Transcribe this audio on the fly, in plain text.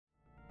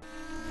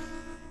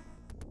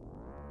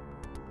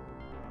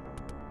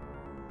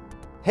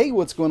Hey,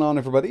 what's going on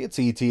everybody? It's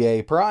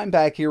etaprime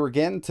back here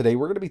again. Today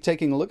we're going to be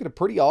taking a look at a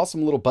pretty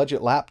awesome little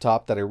budget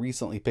laptop that I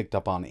recently picked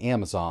up on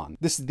Amazon.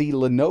 This is the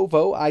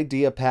Lenovo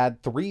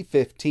IdeaPad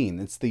 315.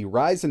 It's the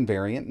Ryzen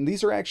variant, and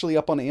these are actually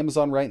up on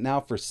Amazon right now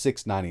for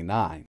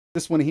 $6.99.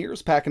 This one here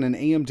is packing an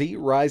AMD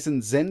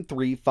Ryzen Zen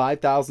 3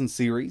 5000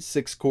 series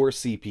 6-core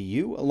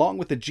CPU along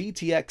with the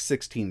GTX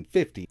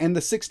 1650. And the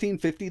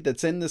 1650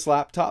 that's in this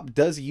laptop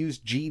does use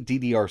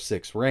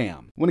GDDR6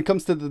 RAM. When it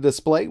comes to the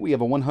display, we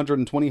have a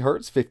 120Hz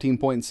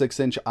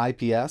 15.6-inch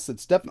IPS.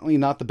 It's definitely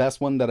not the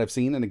best one that I've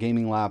seen in a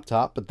gaming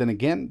laptop, but then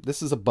again,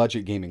 this is a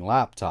budget gaming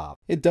laptop.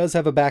 It does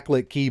have a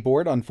backlit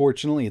keyboard.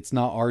 Unfortunately, it's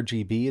not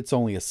RGB. It's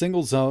only a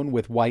single zone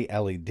with white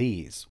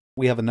LEDs.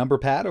 We have a number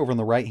pad over on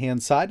the right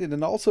hand side, and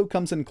it also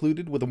comes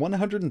included with a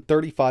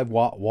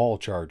 135-watt wall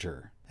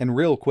charger. And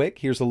real quick,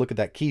 here's a look at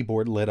that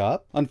keyboard lit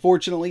up.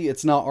 Unfortunately,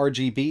 it's not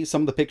RGB.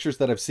 Some of the pictures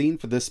that I've seen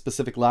for this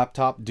specific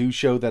laptop do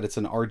show that it's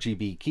an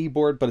RGB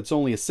keyboard, but it's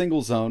only a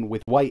single zone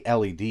with white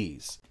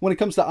LEDs. When it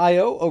comes to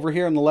I/O, over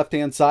here on the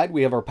left-hand side,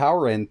 we have our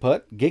power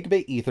input,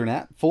 gigabit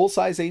Ethernet,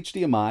 full-size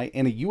HDMI,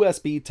 and a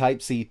USB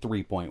Type-C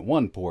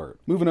 3.1 port.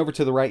 Moving over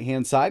to the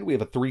right-hand side, we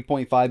have a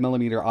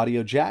 3.5mm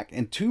audio jack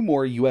and two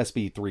more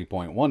USB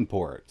 3.1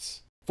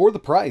 ports. For the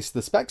price,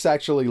 the specs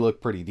actually look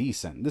pretty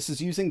decent. This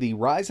is using the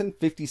Ryzen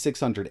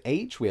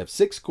 5600H. We have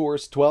 6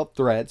 cores, 12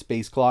 threads,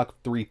 base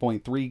clock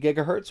 3.3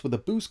 GHz with a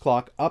boost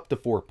clock up to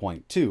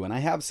 4.2, and I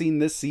have seen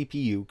this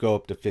CPU go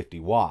up to 50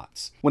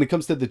 watts. When it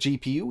comes to the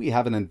GPU, we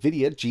have an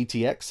NVIDIA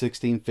GTX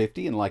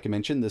 1650, and like I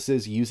mentioned, this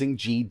is using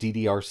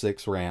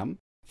GDDR6 RAM.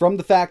 From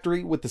the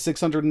factory, with the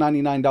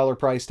 $699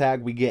 price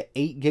tag, we get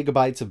 8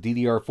 GB of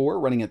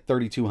DDR4 running at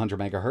 3200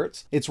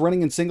 MHz. It's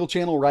running in single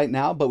channel right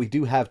now, but we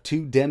do have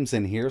 2 DIMMs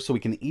in here, so we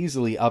can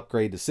easily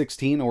upgrade to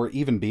 16 or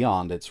even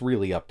beyond. It's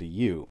really up to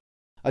you.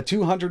 A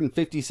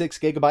 256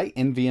 GB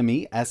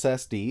NVMe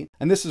SSD,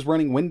 and this is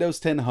running Windows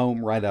 10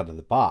 Home right out of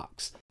the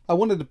box. I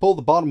wanted to pull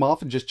the bottom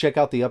off and just check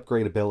out the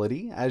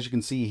upgradability. As you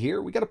can see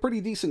here, we got a pretty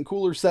decent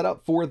cooler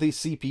setup for the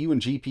CPU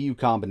and GPU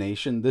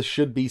combination. This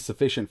should be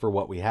sufficient for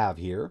what we have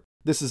here.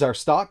 This is our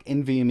stock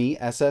NVMe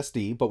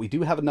SSD, but we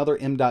do have another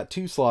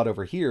M.2 slot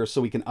over here, so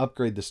we can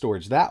upgrade the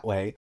storage that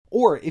way.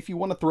 Or if you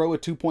want to throw a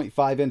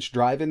 2.5-inch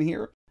drive in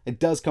here, it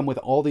does come with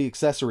all the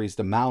accessories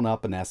to mount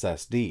up an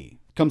SSD.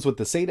 Comes with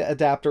the SATA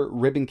adapter,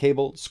 ribbon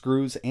cable,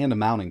 screws, and a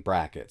mounting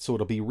bracket, so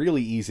it'll be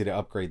really easy to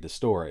upgrade the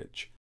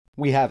storage.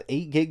 We have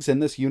 8 gigs in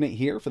this unit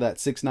here for that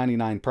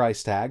 $699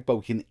 price tag, but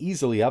we can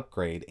easily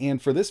upgrade.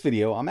 And for this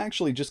video, I'm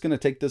actually just going to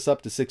take this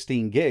up to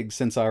 16 gigs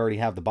since I already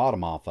have the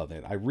bottom off of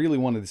it. I really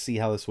wanted to see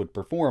how this would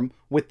perform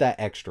with that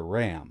extra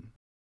RAM.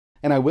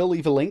 And I will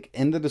leave a link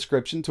in the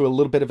description to a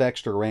little bit of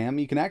extra RAM.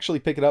 You can actually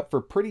pick it up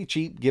for pretty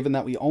cheap given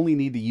that we only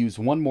need to use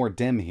one more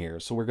DIMM here.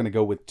 So we're going to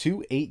go with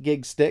 2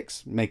 8-gig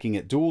sticks, making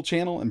it dual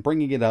channel and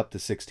bringing it up to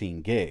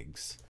 16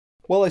 gigs.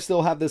 While I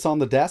still have this on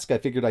the desk, I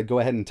figured I'd go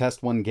ahead and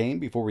test one game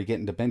before we get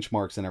into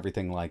benchmarks and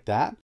everything like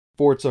that.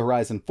 Forza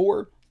Horizon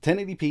 4,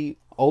 1080p,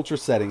 ultra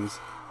settings,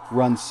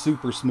 runs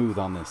super smooth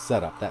on this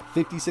setup. That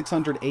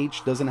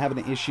 5600H doesn't have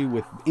an issue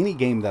with any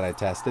game that I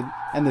tested,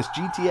 and this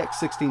GTX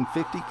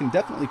 1650 can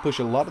definitely push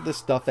a lot of this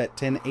stuff at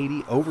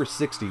 1080 over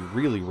 60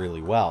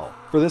 really well.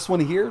 For this one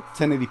here,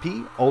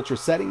 1080p, ultra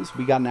settings,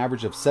 we got an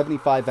average of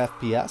 75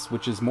 FPS,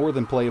 which is more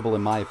than playable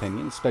in my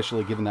opinion,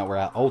 especially given that we're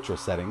at ultra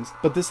settings.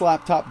 But this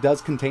laptop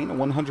does contain a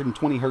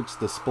 120Hz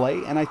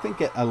display, and I think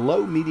at a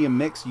low medium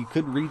mix you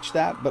could reach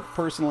that, but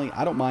personally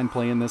I don't mind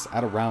playing this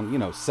at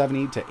around,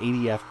 70 to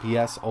 80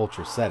 FPS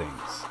ultra settings.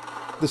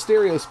 The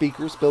stereo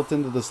speakers built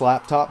into this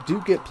laptop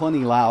do get plenty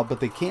loud, but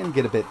they can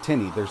get a bit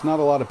tinny. There's not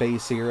a lot of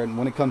bass here, and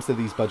when it comes to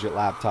these budget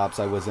laptops,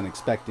 I wasn't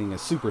expecting a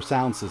super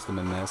sound system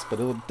in this, but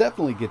it'll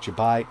definitely get you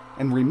by.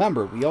 And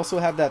remember, we also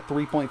have that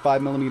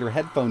 3.5mm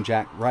headphone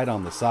jack right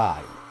on the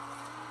side.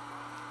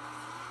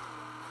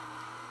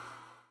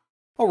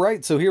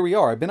 Alright, so here we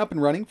are. I've been up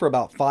and running for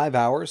about 5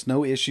 hours,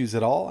 no issues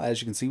at all.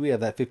 As you can see, we have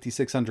that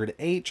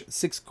 5600H,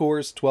 6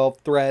 cores, 12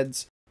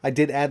 threads. I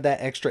did add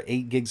that extra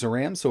 8 gigs of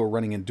RAM, so we're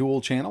running in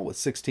dual channel with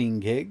 16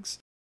 gigs.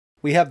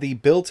 We have the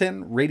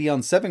built-in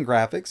Radeon 7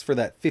 graphics for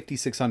that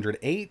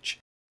 5600H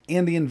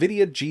and the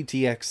NVIDIA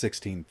GTX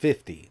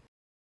 1650.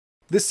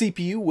 This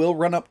CPU will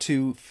run up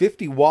to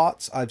 50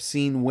 watts I've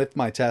seen with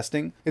my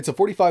testing. It's a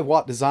 45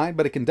 watt design,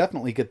 but it can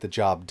definitely get the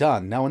job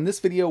done. Now in this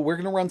video, we're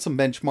going to run some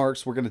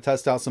benchmarks, we're going to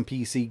test out some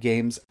PC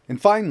games,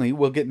 and finally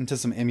we'll get into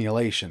some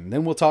emulation.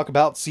 Then we'll talk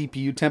about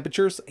CPU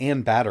temperatures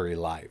and battery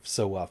life.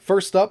 So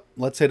first up,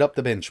 let's hit up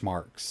the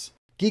benchmarks.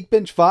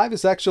 Geekbench 5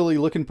 is actually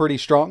looking pretty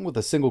strong with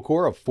a single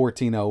core of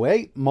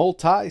 1408,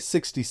 multi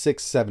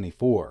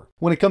 6674.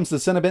 When it comes to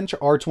Cinebench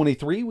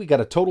R23, we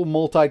got a total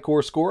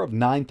multi-core score of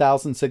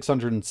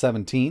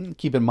 9617.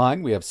 Keep in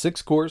mind, we have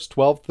 6 cores,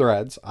 12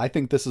 threads. I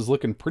think this is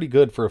looking pretty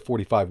good for a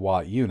 45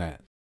 watt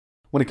unit.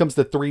 When it comes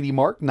to 3D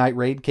Mark, Night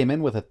Raid came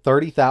in with a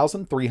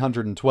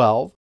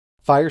 30,312,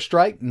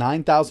 Firestrike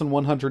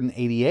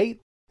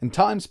 9,188, and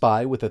Time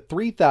Spy with a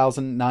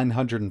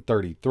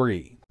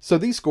 3,933. So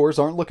these scores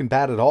aren't looking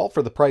bad at all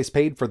for the price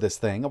paid for this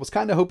thing. I was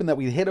kind of hoping that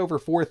we'd hit over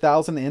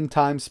 4,000 in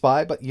Time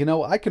Spy, but you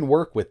know, I can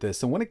work with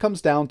this. And when it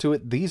comes down to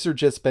it, these are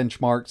just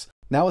benchmarks.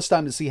 Now it's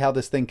time to see how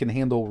this thing can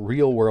handle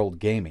real-world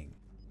gaming.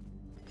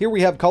 Here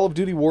we have Call of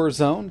Duty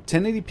Warzone,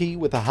 1080p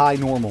with a high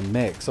normal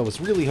mix. I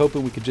was really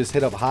hoping we could just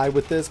hit up high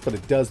with this, but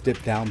it does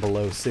dip down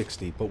below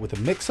 60. But with a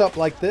mix-up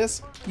like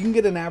this, you can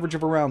get an average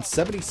of around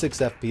 76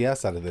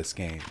 FPS out of this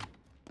game.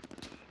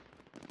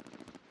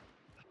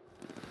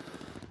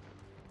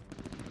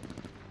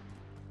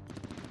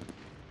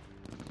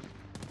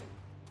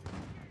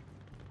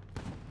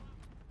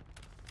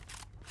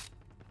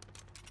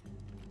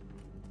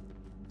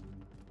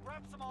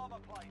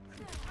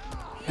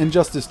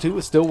 Injustice 2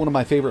 is still one of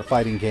my favorite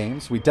fighting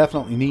games. We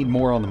definitely need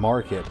more on the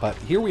market, but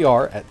here we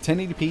are at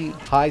 1080p,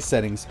 high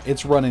settings.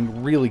 It's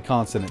running really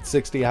constant at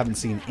 60. I haven't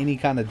seen any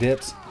kind of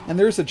dips, and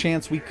there's a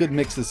chance we could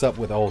mix this up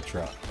with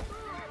Ultra.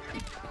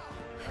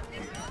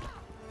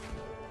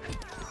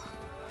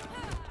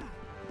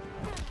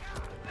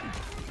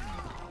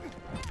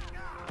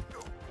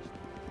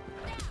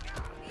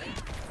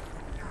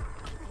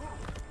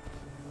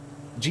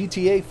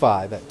 GTA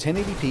 5 at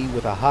 1080p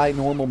with a high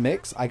normal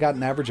mix, I got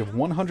an average of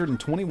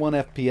 121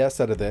 FPS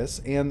out of this,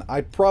 and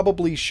I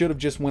probably should have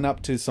just went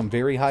up to some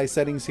very high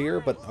settings here,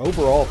 but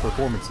overall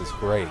performance is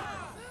great.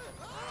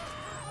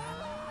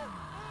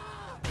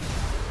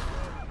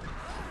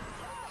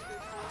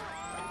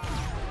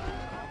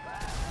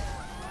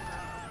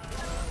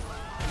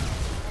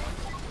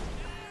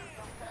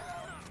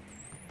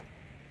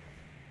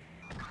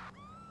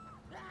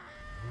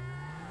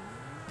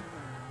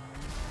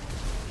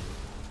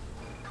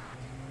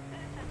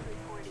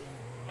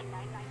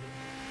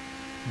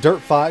 Dirt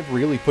 5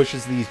 really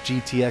pushes these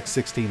GTX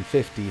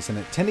 1650s, and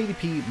at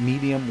 1080p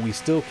medium we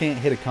still can't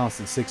hit a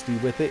constant 60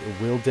 with it.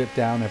 It will dip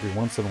down every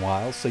once in a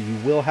while, so you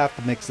will have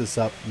to mix this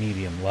up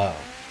medium low.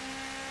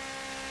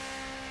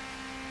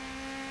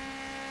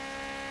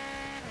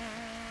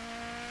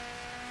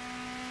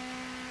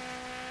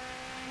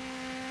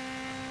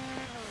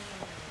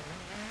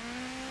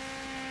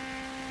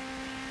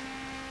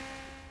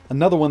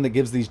 Another one that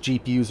gives these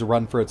GPUs a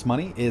run for its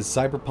money is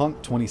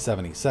Cyberpunk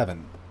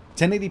 2077.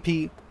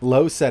 1080p,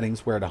 low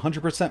settings, we're at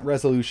 100%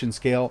 resolution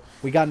scale,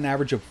 we got an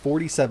average of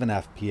 47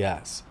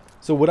 FPS.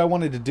 So what I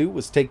wanted to do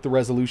was take the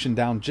resolution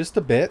down just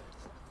a bit.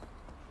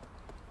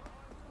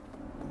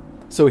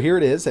 So here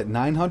it is at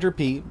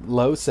 900p,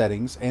 low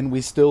settings, and we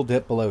still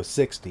dip below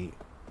 60.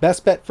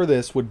 Best bet for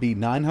this would be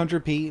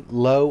 900p,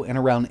 low, and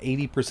around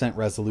 80%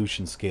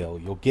 resolution scale.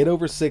 You'll get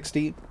over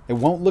 60, it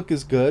won't look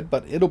as good,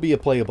 but it'll be a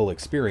playable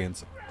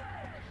experience.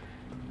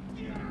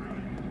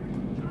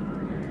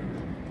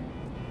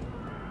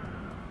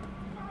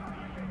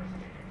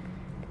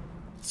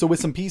 So with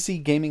some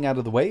PC gaming out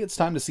of the way, it's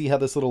time to see how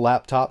this little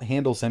laptop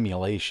handles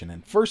emulation.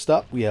 And first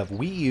up, we have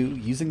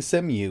WiiU using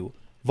CEMu,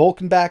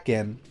 Vulkan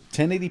backend,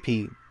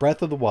 1080p,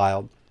 Breath of the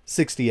Wild,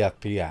 60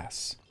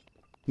 FPS.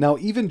 Now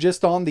even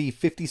just on the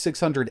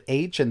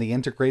 5600H and the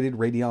integrated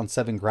Radeon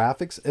 7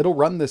 graphics, it'll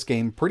run this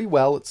game pretty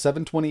well at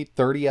 720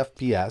 30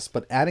 FPS,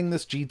 but adding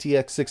this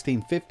GTX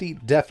 1650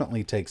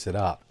 definitely takes it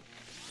up.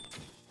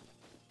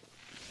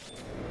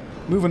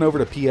 Moving over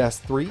to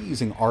PS3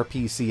 using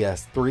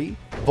RPCS3,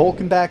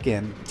 Vulkan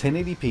backend,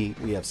 1080p,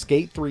 we have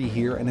Skate 3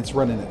 here and it's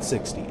running at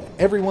 60.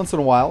 Every once in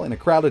a while in a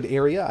crowded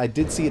area I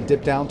did see it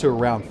dip down to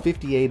around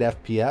 58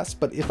 FPS,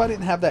 but if I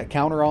didn't have that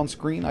counter on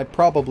screen I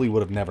probably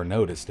would have never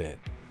noticed it.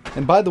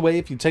 And by the way,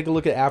 if you take a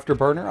look at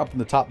Afterburner up in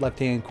the top left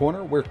hand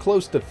corner, we're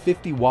close to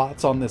 50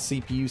 watts on the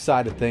CPU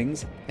side of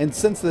things, and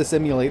since this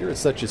emulator is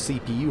such a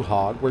CPU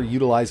hog, we're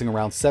utilizing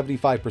around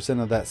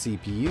 75% of that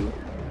CPU.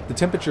 The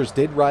temperatures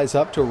did rise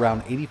up to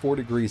around 84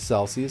 degrees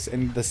Celsius,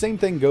 and the same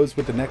thing goes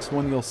with the next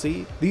one you'll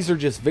see. These are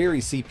just very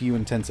CPU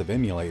intensive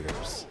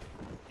emulators.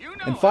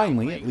 And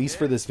finally, at least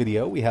for this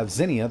video, we have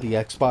Xenia, the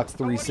Xbox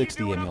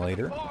 360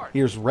 emulator.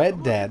 Here's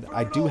Red Dead.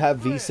 I do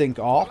have VSync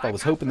off. I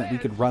was hoping that we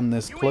could run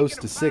this close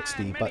to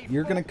 60, but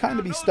you're going to kind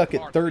of be stuck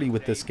at 30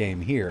 with this game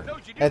here.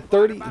 At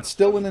 30, it's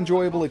still an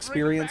enjoyable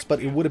experience,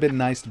 but it would have been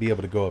nice to be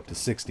able to go up to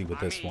 60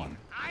 with this one.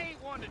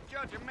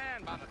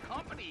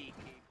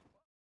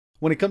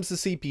 When it comes to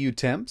CPU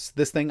temps,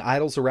 this thing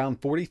idles around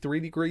 43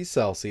 degrees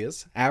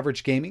Celsius,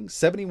 average gaming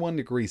 71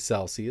 degrees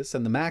Celsius,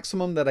 and the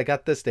maximum that I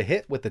got this to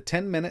hit with the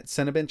 10-minute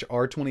Cinebench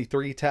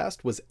R23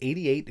 test was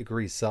 88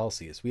 degrees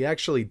Celsius. We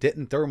actually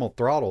didn't thermal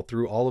throttle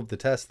through all of the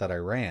tests that I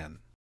ran.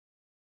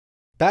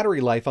 Battery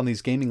life on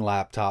these gaming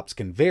laptops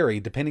can vary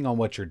depending on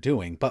what you're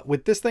doing, but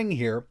with this thing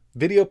here,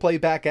 video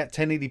playback at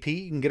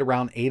 1080p, you can get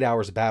around 8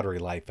 hours of battery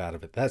life out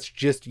of it. That's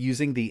just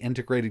using the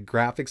integrated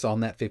graphics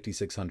on that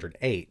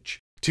 5600H.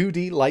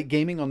 2D light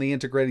gaming on the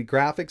integrated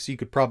graphics, you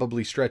could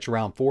probably stretch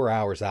around 4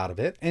 hours out of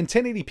it. And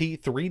 1080p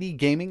 3D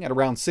gaming at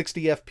around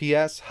 60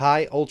 FPS,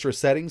 high ultra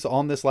settings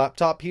on this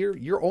laptop here,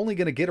 you're only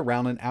going to get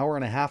around an hour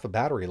and a half of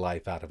battery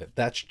life out of it.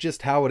 That's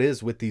just how it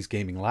is with these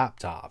gaming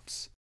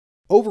laptops.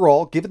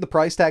 Overall, given the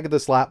price tag of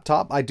this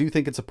laptop, I do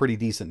think it's a pretty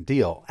decent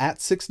deal. At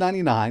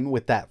 $699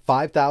 with that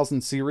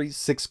 5000 series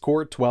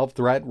 6-core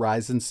 12-thread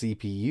Ryzen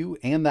CPU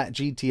and that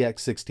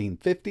GTX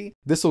 1650,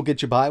 this will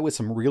get you by with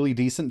some really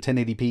decent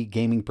 1080p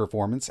gaming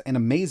performance and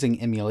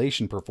amazing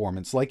emulation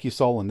performance like you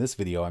saw in this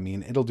video. I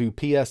mean, it'll do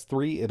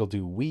PS3, it'll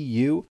do Wii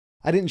U.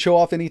 I didn't show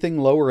off anything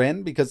lower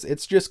end because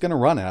it's just going to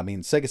run it. I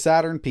mean, Sega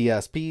Saturn,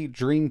 PSP,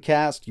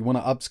 Dreamcast, you want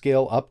to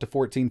upscale up to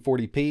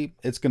 1440p,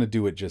 it's going to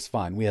do it just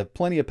fine. We have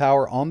plenty of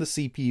power on the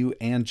CPU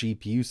and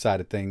GPU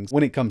side of things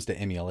when it comes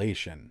to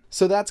emulation.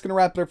 So that's going to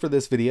wrap it up for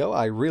this video.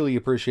 I really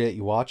appreciate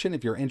you watching.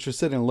 If you're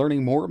interested in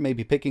learning more,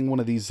 maybe picking one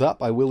of these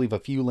up, I will leave a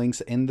few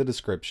links in the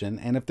description.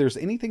 And if there's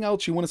anything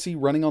else you want to see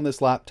running on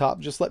this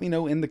laptop, just let me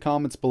know in the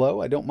comments below.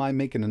 I don't mind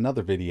making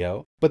another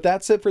video. But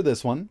that's it for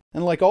this one.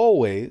 And like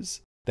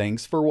always,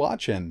 thanks for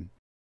watching.